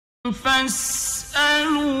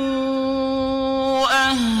فاسألوا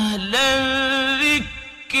أهل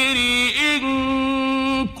الذكر إن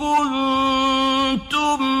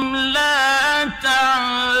كنتم لا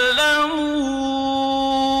تعلمون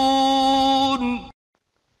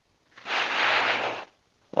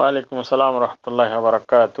ওয়ালাইকুম আসসালাম রহমতুল্লাহি ওয়া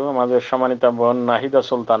বারাকাতুহু। আমাদের সম্মানিত বোন নাহিদা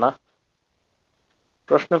সুলতানা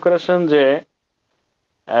প্রশ্ন করেছেন যে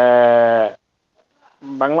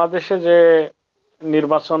বাংলাদেশে যে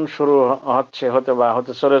নির্বাচন শুরু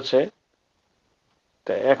হতে চলেছে,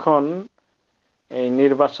 তো এখন এই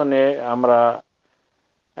নির্বাচনে আমরা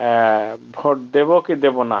ভোট দেব কি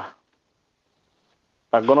দেব না,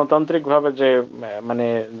 বা গণতান্ত্রিকভাবে যে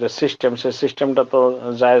যে সিস্টেম, সেই সিস্টেমটা তো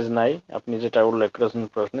জায়েজ নাই, আপনি যেটা উল্লেখ করেছেন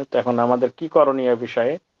প্রশ্নে। তো এখন আমাদের কি করণীয়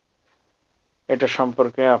বিষয়ে, এটা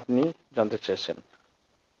সম্পর্কে আপনি জানতে চেয়েছেন।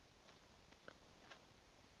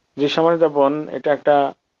 যে সম্মানিত বোন, এটা একটা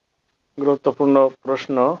গুরুত্বপূর্ণ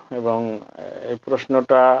প্রশ্ন, এবং এই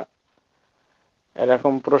প্রশ্নটা,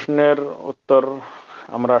 এরকম প্রশ্নের উত্তর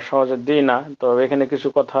আমরা সহজে দিই না। তো এখানে কিছু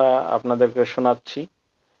কথা আপনাদেরকে শোনাচ্ছি,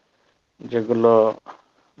 যেগুলো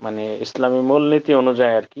ইসলামী মূলনীতি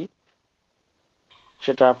অনুযায়ী আর কি।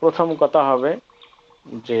 সেটা প্রথম কথা হবে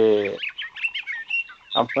যে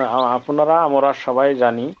আপনারা আমরা সবাই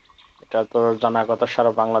জানি, এটা তো জানা কথা,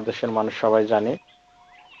 সারা বাংলাদেশের মানুষ সবাই জানে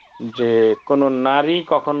যে কোনো নারী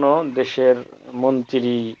কখনো দেশের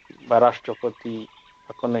মন্ত্রী বা রাষ্ট্রপতি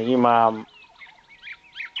বা কোনো ইমাম,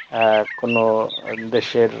 কোনো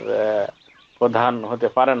দেশের প্রধান হতে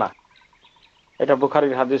পারে না। এটা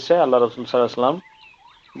বুখারীর হাদিসে আল্লাহ রাসূল সাল্লাল্লাহু আলাইহি ওয়াসাল্লাম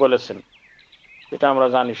বলেছেন। এটা আমরা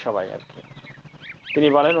জানি সবাই আর কি। তিনি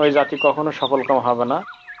বলেন, ওই জাতি কখনো সফলকাম হবে না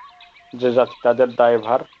যে জাতি তাদের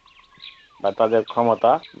দায়ভার বা তাদের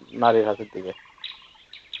ক্ষমতা নারীর হাতে দিবে,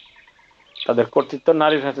 তাদের কর্তৃত্ব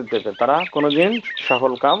নারীর হাতে দেবে, তারা কোনোদিন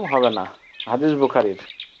সফলকাম হবে না। হাদিস বুখারীর।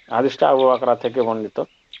 হাদিসটা আবু বকরা থেকে বর্ণিত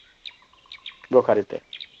বুখারীতে।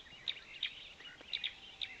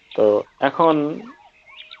 তো এখন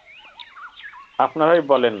আপনারাই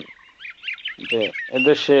বলেন যে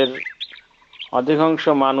এদেশের অধিকাংশ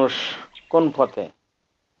মানুষ কোন পথে?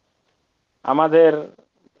 আমাদের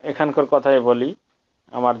এখানকার কথাই বলি।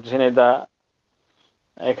 আমার ঝিনাইদহ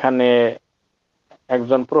এখানে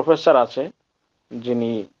একজন প্রফেসর আছে,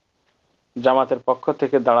 যিনি জামাতের পক্ষ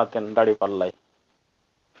থেকে দাঁড়াতেন দাঁড়িপাল্লায়।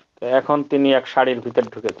 তো এখন তিনি এক শাড়ির ভিতর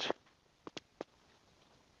ঢুকেছে।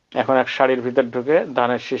 এখন এক শাড়ির ভিতর ঢুকে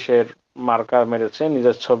ধানের শীষের মার্কা মেরেছে,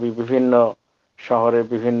 নিজের ছবি বিভিন্ন শহরে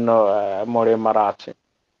বিভিন্ন মোড়ে মারা আছে।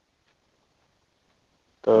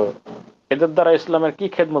 তো এদের দ্বারা ইসলামের কি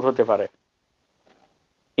খেদমত হতে পারে?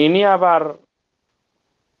 ইনি আবার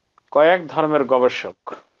কয়েক ধর্মের গবেষক।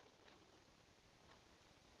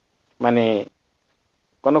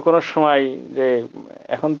 কোন কোন সময় যে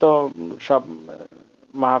এখন তো সব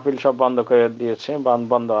মাহফিল সব বন্ধ করে দিয়েছে,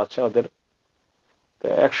 বন্ধ আছে ওদের। তো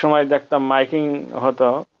এক সময় দেখতাম মাইকিং হতো,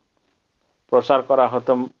 প্রচার করা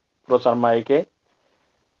হতো প্রচার মাইকে,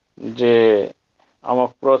 যে আমার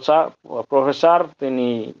প্রফেসর তিনি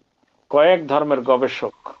কয়েক ধর্মের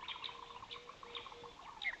গবেষক।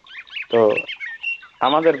 তো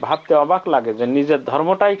আমাদের ভাবতে অবাক লাগে যে নিজের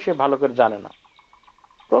ধর্মটাই সে ভালো করে জানে না।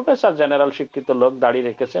 প্রফেসর, জেনারেল শিক্ষিত লোক, দাড়ি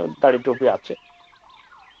রেখেছে, দাড়ি টুপি আছে,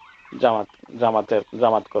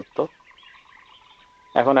 জামাত করত,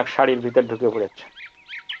 এখন এক শাড়ির ভিতর ঢুকে পড়েছে।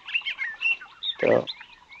 তো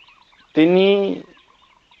তিনি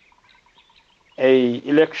এই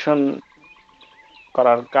ইলেকশন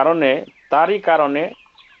করার কারণে, তারই কারণে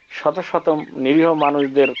শত শত নিরীহ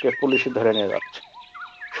মানুষদেরকে পুলিশে ধরে নিয়ে যাচ্ছে,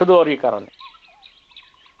 শুধু ওরই কারণে।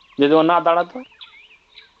 যদি ও না দাঁড়াতো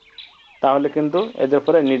তাহলে কিন্তু এদের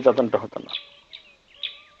উপরে নির্যাতনটা হতো না।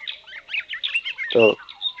 তো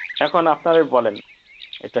এখন আপনারাই বলেন,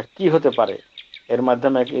 এটা কি হতে পারে? এর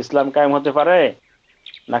মাধ্যমে ইসলাম কায়েম হতে পারে,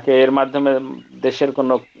 নাকি এর মাধ্যমে দেশের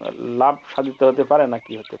কোনো লাভ সাধিত হতে পারে, না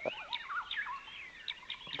কি হতে পারে?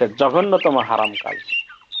 এটা জঘন্যতম হারাম কাজ,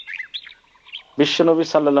 বিশ্বনবী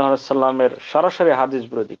সাল্লাল্লাহু আলাইহি সাল্লামের সরাসরি হাদিস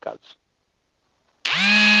বিরোধী কাজ।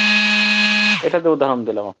 এটাতে উদাহরণ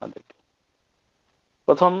দিলাম আপনাদেরকে।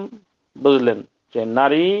 প্রথম বুঝলেন যে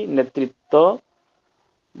নারী নেতৃত্ব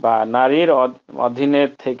বা নারীর অধীনে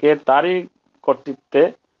থেকে তারই কর্তৃত্বে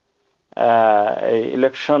এই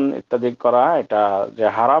ইলেকশন ইত্যাদি করা, এটা যে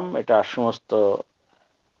হারাম, এটা সমস্ত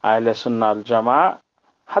আহলে সুন্নাত জামা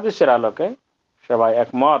হাদিসের আলোকে সবাই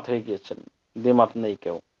একমত হয়ে গিয়েছেন, দ্বিমত নেই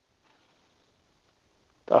কেউ।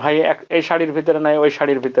 তো ভাই, এই শাড়ির ভিতরে নাই ওই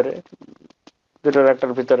শাড়ির ভিতরে, দুটোর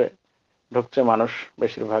একটার ভিতরে ঢুকছে মানুষ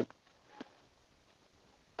বেশিরভাগ।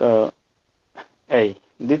 তো এই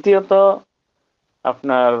দ্বিতীয়ত,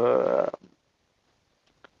 আপনার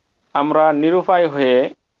আমরা নিরুপায় হয়ে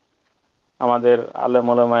আমাদের আলেম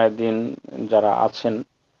ওলামায়ে দ্বীন যারা আছেন,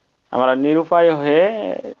 আমরা নিরুপায় হয়ে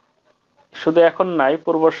শুধু এখন নাই,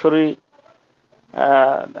 পূর্বসূরি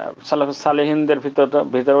সালাফুস সালেহিনদের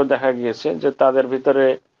ভিতরেও দেখা গিয়েছে যে তাদের ভিতরে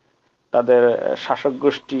তাদের শাসক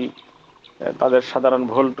গোষ্ঠী, তাদের সাধারণ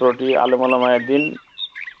ভুল ত্রুটি আলেম ওলামায়ে দ্বীন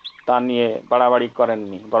তা নিয়ে বাড়াবাড়ি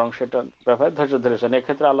করেননি, বরং সেটা ব্যাপারে ধৈর্য ধরেছেন।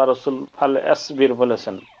 এক্ষেত্রে আল্লাহ রসুল ফাল আসবির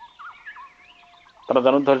বলেছেন, তারা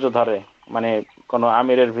যেন ধৈর্য ধরে। মানে কোনো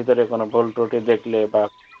আমিরের ভিতরে কোনো ভুল ত্রুটি দেখলে বা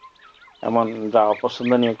এমন যা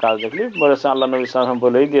অপছন্দনীয় কাজ দেখলে বলেছেন, আল্লাহ নবী সাল্লাল্লাহু আলাইহি ওয়াসাল্লাম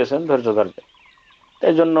বলেই দিয়েছেন ধৈর্য ধরবে।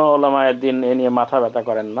 এই জন্য ওলামায়ে দ্বীন এ নিয়ে মাথা ব্যথা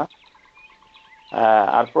করেন না।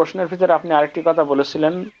 আর প্রশ্নের ভিতরে আপনি আরেকটি কথা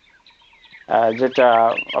বলেছিলেন, যেটা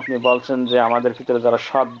আপনি বলছেন যে আমাদের ভিতরে যারা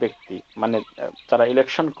সৎ ব্যক্তি, মানে যারা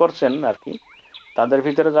ইলেকশন করছেন আর কি, তাদের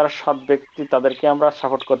ভিতরে যারা সৎ ব্যক্তি তাদেরকে আমরা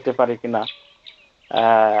সাপোর্ট করতে পারি কিনা।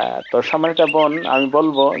 তো সম্মানিত বোন, আমি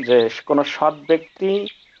বলবো যে কোনো সৎ ব্যক্তি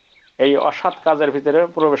এই অসৎ কাজের ভিতরে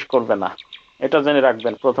প্রবেশ করবে না, এটা জেনে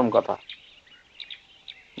রাখবেন। প্রথম কথা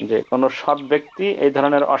যে কোনো সৎ ব্যক্তি এই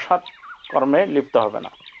ধরনের অসৎ কর্মে লিপ্ত হবে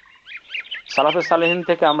না। সালাফে সালেহিন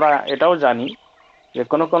থেকে আমরা এটাও জানি যে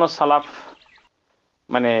কোন সালাফ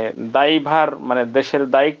মানে দায়ভার, মানে দেশের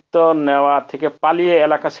দায়িত্ব নেওয়া থেকে পালিয়ে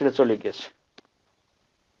এলাকা ছেড়ে চলে গেছে।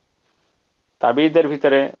 তাবিদের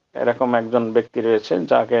ভিতরে এরকম একজন ব্যক্তি রয়েছে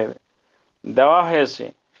যাকে দেওয়া হয়েছে,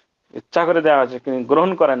 ইচ্ছা করে দেওয়া হয়েছে, কিন্তু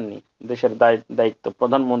গ্রহণ করেননি। দেশের দায়িত্ব,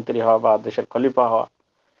 প্রধানমন্ত্রী হওয়া বা দেশের খলিফা হওয়া,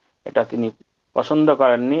 এটা তিনি পছন্দ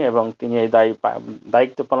করেননি এবং তিনি এই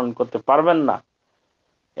দায়িত্ব পালন করতে পারবেন না,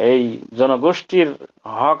 এই জনগোষ্ঠীর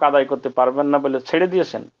হক আদায় করতে পারবেন না বলে ছেড়ে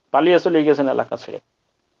দিয়েছেন, পালিয়ে চলে গেছেন এলাকা ছেড়ে।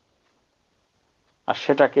 আর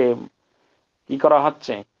সেটাকে কি করা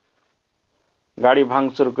হচ্ছে, গাড়ি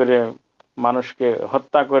ভাঙচুর করে, মানুষকে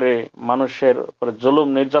হত্যা করে, মানুষের উপরে জুলুম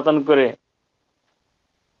নির্যাতন করে,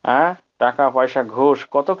 টাকা পয়সা ঘুষ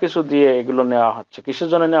কত কিছু দিয়ে এগুলো নেওয়া হচ্ছে। কিসের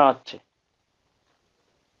জন্য নেওয়া হচ্ছে?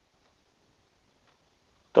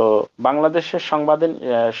 তো বাংলাদেশের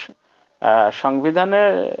সংবিধানে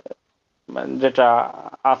যেটা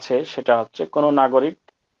আছে সেটা হচ্ছে কোনো নাগরিক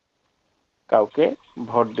কাউকে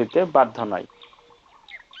ভোট দিতে বাধ্য নয়,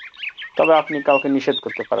 তবে আপনি কাউকে নিষেধ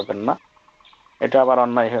করতে পারবেন না। এটা আবার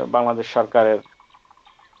অন্যায়, বাংলাদেশ সরকারের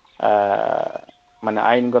মানে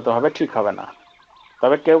আইনগতভাবে ঠিক হবে না,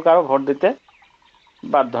 তবে কেউ কারো ভোট দিতে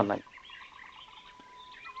বাধ্য নয়,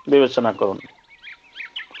 বিবেচনা করুন।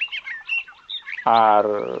 আর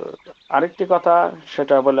আরেকটি কথা,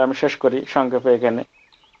 সেটা বলে আমি শেষ করি সংক্ষেপে এখানে।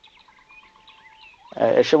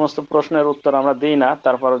 এই সমস্ত প্রশ্নের উত্তর আমরা দিই না,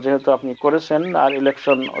 তারপর যেহেতু আপনি করেছেন আর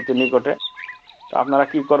ইলেকশন অতি নিকটে, তো আপনারা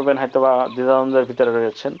কি করবেন হয়তো বা দ্বিধাদ্বন্দ্বের ভিতরে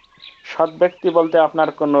রয়েছেন। সৎ ব্যক্তি বলতে আপনার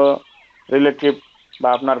কোনো রিলেটিভ বা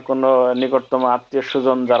আপনার কোনো নিকটতম আত্মীয়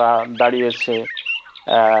স্বজন যারা দাঁড়িয়েছে,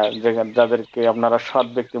 যাদেরকে আপনারা সৎ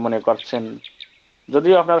ব্যক্তি মনে করছেন,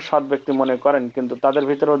 যদিও আপনারা সৎ ব্যক্তি মনে করেন, কিন্তু তাদের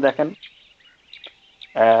ভিতরেও দেখেন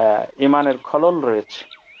ইমানের খলল রয়েছে।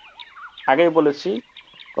 আগেই বলেছি,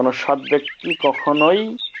 কোন সৎ ব্যক্তি কখনোই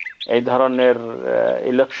এই ধরনের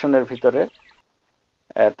ইলেকশনের ভিতরে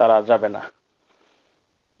তারা যাবে না,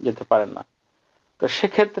 যেতে পারেন না। তো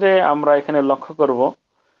সেক্ষেত্রে আমরা এখানে লক্ষ্য করব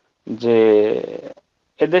যে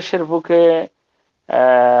এদেশের বুকে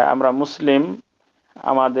আমরা মুসলিম,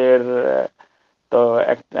 আমাদের তো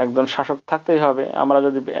একজন শাসক থাকতেই হবে। আমরা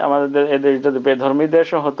যদি আমাদের এদেশ যদি বেধর্মী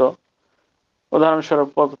দেশও হতো, উদাহরণস্বরূপ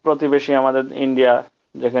প্রতিবেশী আমাদের ইন্ডিয়া,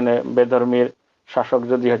 যেখানে বেধর্মীর শাসক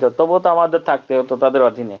যদি হতো, তবুও তো আমাদের থাকতে হতো তাদের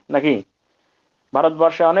অধীনে, নাকি?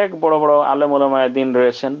 ভারতবর্ষে অনেক বড় বড় আলেম ওলামায়ে দ্বীন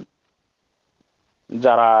রয়েছেন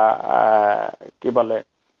যারা কি বলে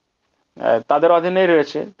তাদের অধীনেই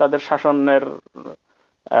রয়েছে, তাদের শাসনের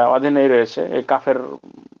অধীনেই রয়েছে, এই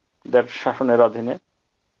কাফেরদের শাসনের অধীনে।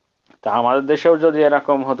 তা আমাদের দেশেও যদি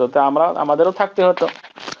এরকম হতো তা আমাদেরও থাকতে হতো।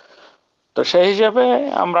 তো সেই হিসেবে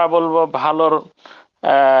আমরা বলবো ভালোর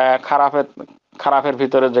খারাপের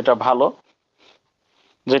ভিতরে যেটা ভালো,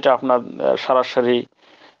 যেটা আপনার সরাসরি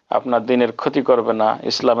আপনার দিনের ক্ষতি করবে না,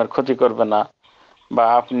 ইসলামের ক্ষতি করবে না, বা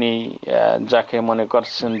আপনি যাকে মনে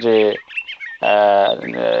করছেন যে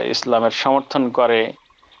ইসলামের সমর্থন করে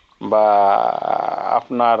বা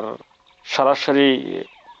আপনার সরাসরি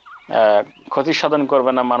ক্ষতি সাধন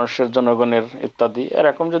করবে না মানুষের, জনগণের ইত্যাদি,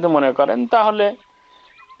 এরকম যদি মনে করেন, তাহলে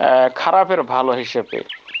খারাপের ভালো হিসেবে,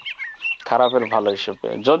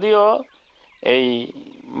 যদিও এই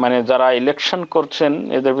মানে যারা ইলেকশন করছেন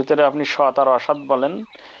এদের ভিতরে আপনি সৎ আর অসৎ বলেন,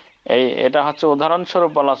 এটা হচ্ছে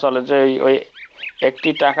উদাহরণস্বরূপ বলা চলে যে ওই একটি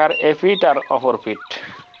টাকার এপিঠ আর অপর পিঠ,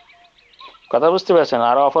 কথা বুঝতে পারছেন?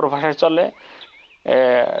 আর অপর ভাষায় চলে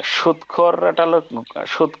সুদখোর। এটা হলো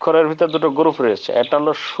সুদখোরের ভিতরে দুটো গ্রুপ রয়েছে, এটা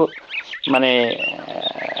হলো মানে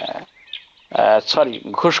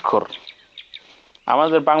ঘুষখোর।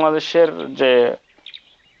 আমাদের বাংলাদেশের যে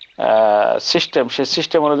সিস্টেম, সেই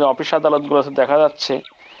সিস্টেম অনুযায়ী অফিস আদালতগুলোতে দেখা যাচ্ছে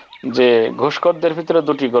যে ঘুষখোরদের ভিতরে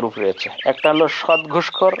দুটি গ্রুপ রয়েছে। একটা হলো সৎ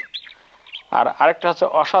ঘুষখোর, আর আরেকটা হচ্ছে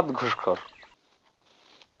অসৎ ঘুষখোর।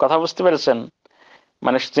 কথা বুঝতে পেরেছেন?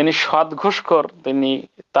 মানে যিনি সৎ ঘুষখোর তিনি,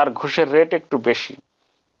 তার ঘুষের রেট একটু বেশি,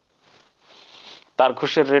 তার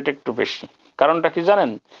ঘুষের রেট একটু বেশি। কারণটা কি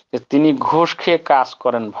জানেন? যে তিনি ঘুষ খেয়ে কাজ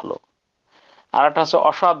করেন ভালো। আর একটা হচ্ছে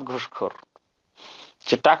অসৎ ঘুষখোর,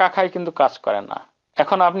 যে টাকা খায় কিন্তু কাজ করে না।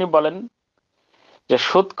 এখন আপনি বলেন যে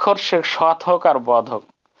সুদখোর সে সৎ হোক আর বদ হোক,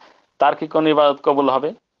 তার কি কোন ইবাদত কবুল হবে?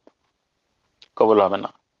 কবুল হবে না।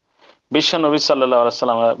 বিশ্ব নবী সাল্লাল্লাহু আলাইহি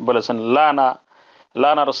সাল্লাম বলেছেন, লানা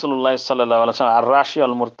লানা রাসূলুল্লাহ সাল্লাল্লাহু আলাইহি সাল্লাম আর রাশি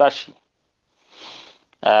আল মুরতাশি।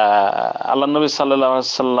 আল্লাহ নবী সাল্লাল্লাহু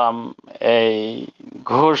আলাইহি সাল্লাম এই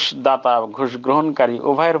ঘুষ দাতা, ঘুষ গ্রহণকারী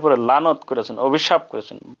উভয়ের উপরে লানত করেছেন, অভিশাপ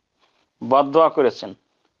করেছেন, বদদোয়া করেছেন।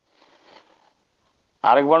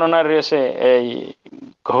 আরেক বর্ণনায় রয়েছে এই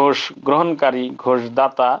ঘুষ গ্রহণকারী, ঘুষ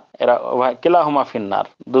দাতা, এরা উভয় কিলাহুমা ফিন্নার,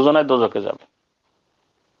 দুজনে দোজকে যাবে।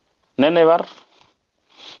 নেন এবার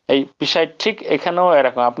এই বিষয় ঠিক এখানেও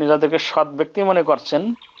এরকম। আপনি যাদেরকে সৎ ব্যক্তি মনে করছেন,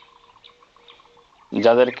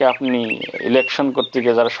 যাদেরকে আপনি ইলেকশন করতে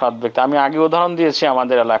গিয়ে যারা সৎ ব্যক্তি, আমি আগে উদাহরণ দিয়েছি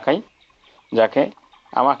আমাদের এলাকায়, যাকে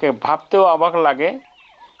আমাকে ভাবতেও অবাক লাগে,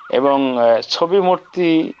 এবং ছবি মূর্তি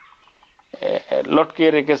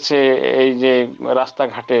লটকিয়ে রেখেছে এই যে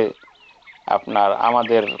রাস্তাঘাটে। আপনার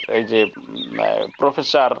আমাদের এই যে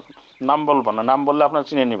প্রফেসর, নাম বলবো না, নাম বললে আপনার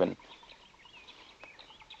চিনে নেবেন,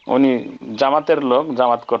 উনি জামাতের লোক,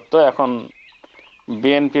 জামাত করতো, এখন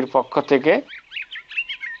বিএনপির পক্ষ থেকে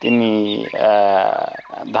তিনি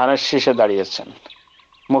ধানের শীষে দাঁড়িয়েছেন,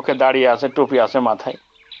 মুখে দাঁড়িয়ে আছে, টুপি আছে মাথায়।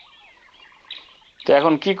 তো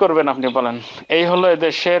এখন কি করবেন আপনি বলেন? এই হলো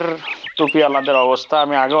এদেশের টুপিওয়ালাদের অবস্থা।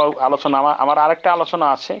 আমি আগেও আলোচনা, আমার আরেকটা আলোচনা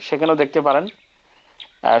আছে, সেখানেও দেখতে পারেন।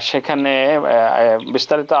 সেখানে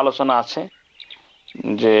বিস্তারিত আলোচনা আছে,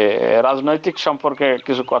 যে রাজনৈতিক সম্পর্কে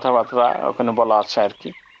কিছু কথাবার্তা ওখানে বলা আছে আর কি।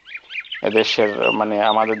 এদেশের মানে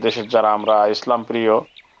আমাদের দেশের যারা আমরা ইসলাম প্রিয়,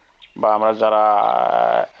 বা আমরা যারা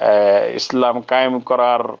ইসলাম কায়েম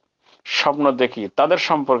করার স্বপ্ন দেখি, তাদের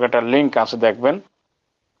সম্পর্কে একটা লিঙ্ক আছে, দেখবেন।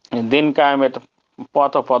 দিন কায়েমের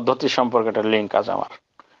পথ পদ্ধতি সম্পর্কে একটা লিঙ্ক আছে আমার,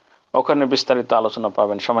 ওখানে বিস্তারিত আলোচনা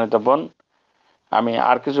পাবেন। সম্মানিত বোন, আমি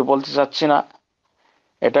আর কিছু বলতে চাচ্ছি না,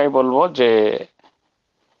 এটাই বলবো যে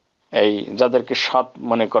এই যাদেরকে সৎ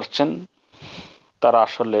মনে করছেন, তারা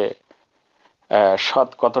আসলে সৎ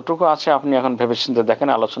কতটুকু আছে আপনি এখন ভেবেচিন্তে দেখেন।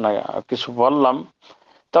 আলোচনায় কিছু বললাম,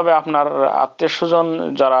 তবে আপনার আত্মীয় স্বজন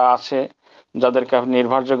যারা আছে, যাদেরকে আপনি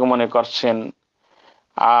নির্ভরযোগ্য মনে করছেন,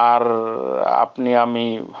 আর আপনি আমি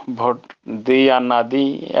ভোট দিই আর না দিই,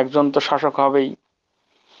 একজন তো শাসক হবেই,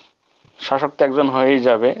 শাসক তো একজন হয়েই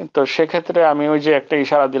যাবে। তো সেক্ষেত্রে আমি ওই যে একটা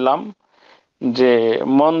ইশারা দিলাম যে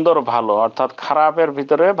মন্দর ভালো, অর্থাৎ খারাপের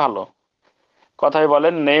ভিতরে ভালো, কথাই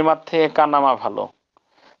বলেন নেইমার থেকে কানামা ভালো।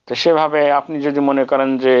 তো সেভাবে আপনি যদি মনে করেন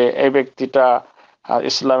যে এই ব্যক্তিটা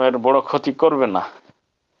ইসলামের বড় ক্ষতি করবে না,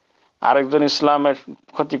 আরেকজন ইসলামের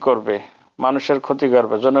ক্ষতি করবে, মানুষের ক্ষতি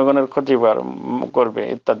করবে, জনগণের ক্ষতি করবে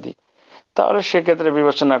ইত্যাদি, তাহলে সেক্ষেত্রে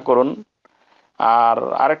বিবেচনা করুন। আর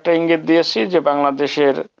আরেকটা ইঙ্গিত দিয়েছি যে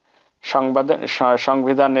বাংলাদেশের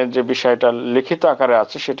সংবিধানের যে বিষয়টা লিখিত আকারে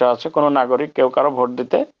আছে, সেটা আছে কোনো নাগরিক কেউ কারো ভোট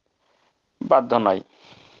দিতে বাধ্য নয়।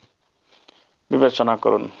 বিবেচনা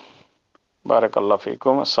করুন। বারাকাল্লাহু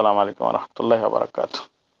ফিকুম। আসসালামু আলাইকুম ওয়া রাহমাতুল্লাহি ওয়া বারাকাতুহু।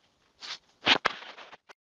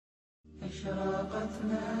 أشرقت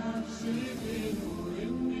نفسي بنور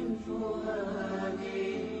من فؤادي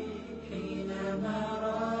حينما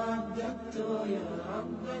رددت يا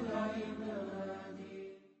رب العباد.